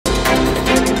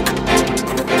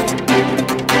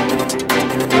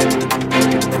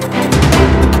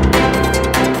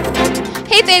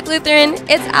Faith Lutheran,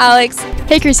 it's Alex.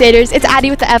 Hey Crusaders, it's Addie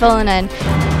with the FLNN.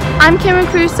 I'm Cameron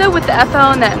Caruso with the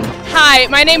FLNN. Hi,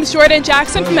 my name is Jordan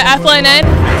Jackson from the FLNN.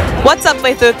 What's up,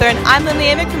 Faith Lutheran? I'm Lynn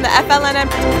Amick from the FLNN.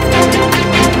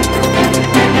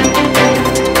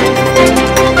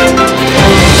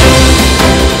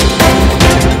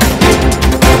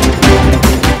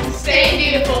 Stay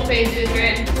beautiful, Faith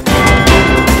Lutheran.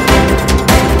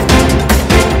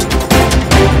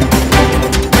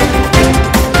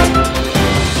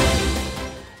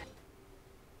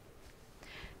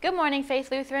 Good morning,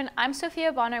 Faith Lutheran. I'm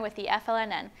Sophia Bonner with the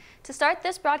FLNN. To start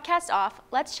this broadcast off,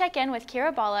 let's check in with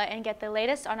Kira Bala and get the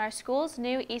latest on our school's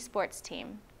new esports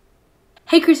team.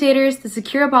 Hey Crusaders, this is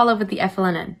Kira Bala with the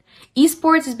FLNN.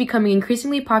 Esports is becoming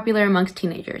increasingly popular amongst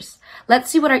teenagers. Let's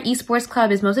see what our esports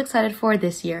club is most excited for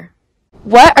this year.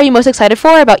 What are you most excited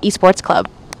for about Esports Club?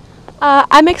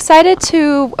 I'm excited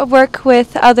to work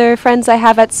with other friends I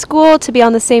have at school to be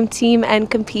on the same team and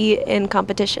compete in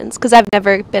competitions because I've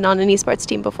never been on an esports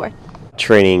team before.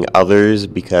 Training others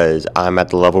because I'm at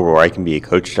the level where I can be a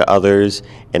coach to others,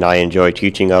 and I enjoy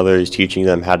teaching others, teaching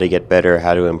them how to get better,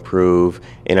 how to improve,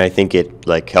 and I think it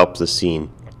helps the scene.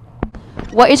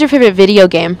 What is your favorite video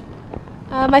game?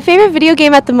 My favorite video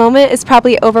game at the moment is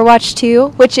probably Overwatch 2,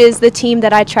 which is the team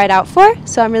that I tried out for,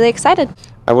 so I'm really excited.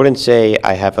 I wouldn't say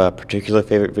I have a particular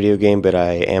favorite video game, but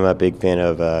I am a big fan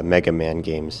of Mega Man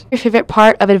games. Your favorite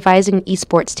part of advising an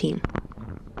esports team?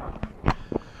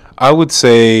 I would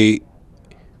say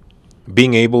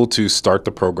being able to start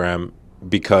the program,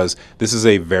 because this is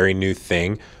a very new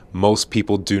thing. Most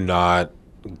people do not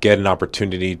get an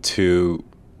opportunity to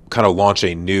kind of launch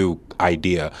a new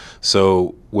idea.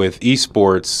 So with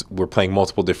esports, we're playing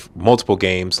multiple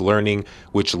games, learning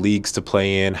which leagues to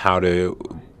play in, how to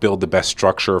build the best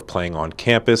structure of playing on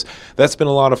campus. That's been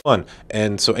a lot of fun.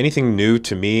 And so anything new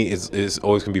to me is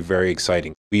always going to be very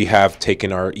exciting. We have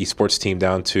taken our esports team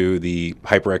down to the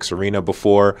HyperX Arena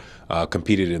before,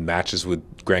 competed in matches with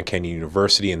Grand Canyon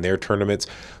University in their tournaments.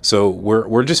 So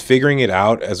we're just figuring it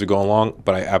out as we go along,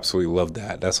 but I absolutely love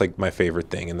that. That's like my favorite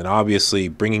thing. And then obviously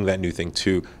bringing that new thing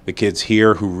to the kids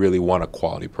here who really want a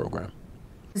quality program.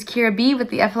 This is Kira B with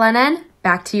the FLNN.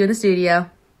 Back to you in the studio.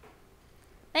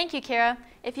 Thank you, Kira.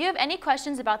 If you have any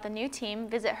questions about the new team,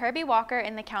 visit Herbie Walker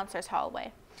in the counselor's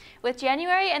hallway. With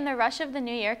January and the rush of the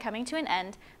new year coming to an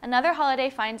end, another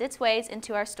holiday finds its ways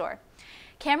into our store.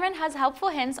 Cameron has helpful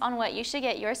hints on what you should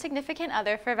get your significant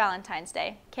other for Valentine's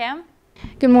Day. Cam?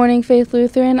 Good morning, Faith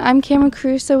Lutheran. I'm Cameron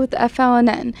Caruso with the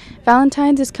FLNN.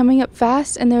 Valentine's is coming up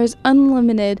fast, and there is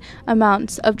unlimited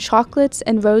amounts of chocolates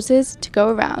and roses to go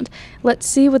around. Let's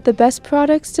see what the best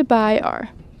products to buy are.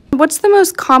 What's the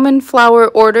most common flower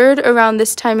ordered around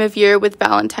this time of year with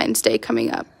Valentine's Day coming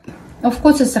up? Of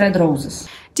course, it's red roses.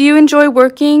 Do you enjoy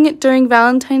working during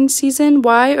Valentine's season?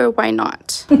 Why or why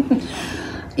not?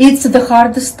 It's the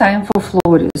hardest time for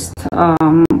florists.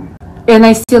 And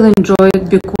I still enjoy it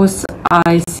because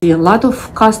I see a lot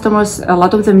of customers, a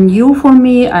lot of them new for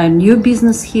me. I'm new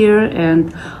business here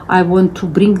and I want to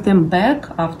bring them back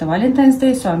after Valentine's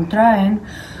Day. So I'm trying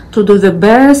to do the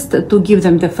best to give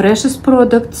them the freshest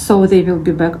product so they will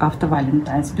be back after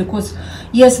Valentine's. Because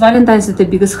yes, Valentine's is the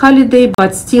biggest holiday,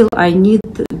 but still I need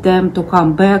them to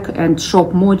come back and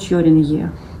shop more during the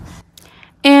year.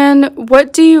 And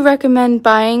what do you recommend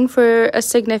buying for a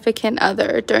significant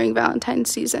other during Valentine's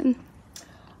season?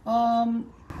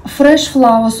 Fresh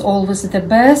flowers always the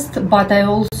best, but I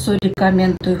also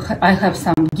recommend I have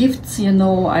some gifts,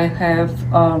 I have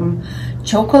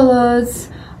chocolates,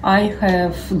 I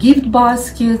have gift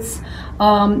baskets.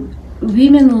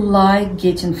 Women like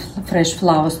getting fresh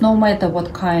flowers, no matter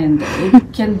what kind.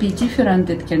 It can be different,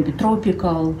 it can be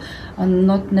tropical,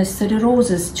 not necessarily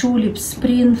roses, tulips,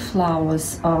 spring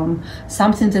flowers,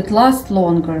 something that lasts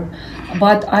longer.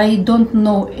 But I don't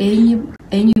know any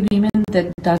women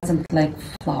that doesn't like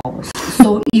flowers.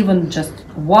 So even just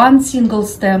one single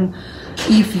stem,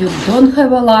 if you don't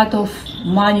have a lot of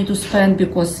money to spend,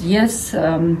 because yes,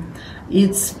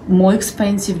 it's more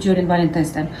expensive during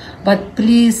Valentine's time, but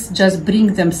please just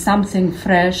bring them something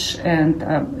fresh and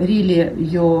really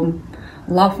your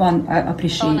loved one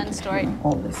appreciate it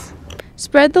always.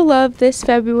 Spread the love this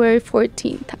February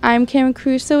 14th. I'm Cameron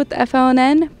Caruso with the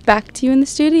FLNN. Back to you in the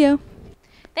studio.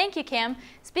 Thank you, Cam.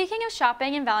 Speaking of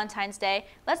shopping and Valentine's Day,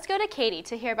 let's go to Katie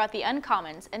to hear about the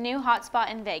Uncommons, a new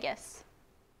hotspot in Vegas.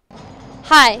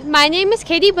 Hi, my name is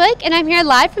Katie Blake and I'm here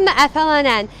live from the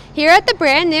FLNN, here at the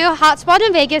brand new hotspot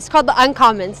in Vegas called the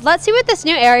Uncommons. Let's see what this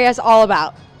new area is all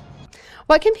about.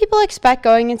 What can people expect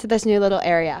going into this new little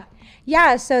area?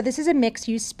 Yeah, so this is a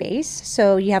mixed-use space.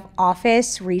 So you have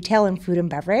office, retail, and food and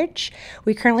beverage.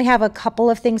 We currently have a couple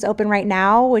of things open right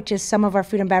now, which is some of our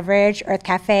food and beverage, Earth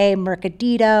Cafe,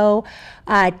 Mercadito,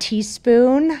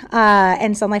 Teaspoon,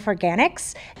 and Sun Life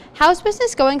Organics. How's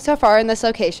business going so far in this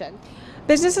location?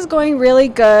 Business is going really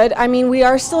good. I mean, we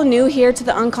are still new here to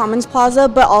the Uncommons Plaza,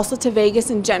 but also to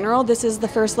Vegas in general. This is the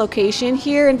first location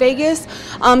here in Vegas.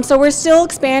 So we're still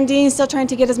expanding, still trying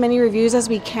to get as many reviews as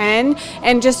we can,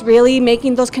 and just really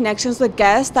making those connections with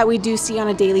guests that we do see on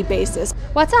a daily basis.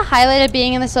 What's a highlight of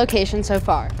being in this location so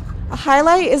far? A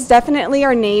highlight is definitely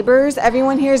our neighbors.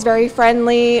 Everyone here is very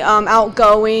friendly,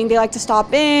 outgoing. They like to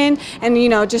stop in and, you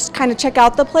know, just kind of check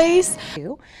out the place.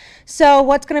 So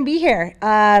what's going to be here?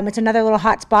 It's another little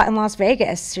hot spot in Las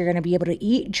Vegas. You're going to be able to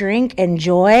eat, drink,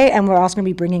 enjoy, and we're also going to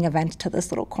be bringing events to this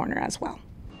little corner as well.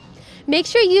 Make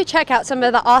sure you check out some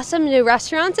of the awesome new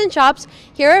restaurants and shops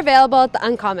here available at the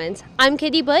Uncommons. I'm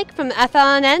Katie Blake from the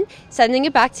FLNN, sending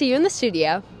it back to you in the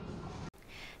studio.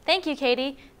 Thank you,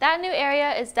 Katie. That new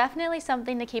area is definitely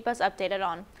something to keep us updated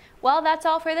on. Well, that's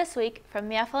all for this week. From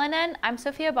the FLNN, I'm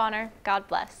Sophia Bonner. God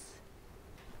bless.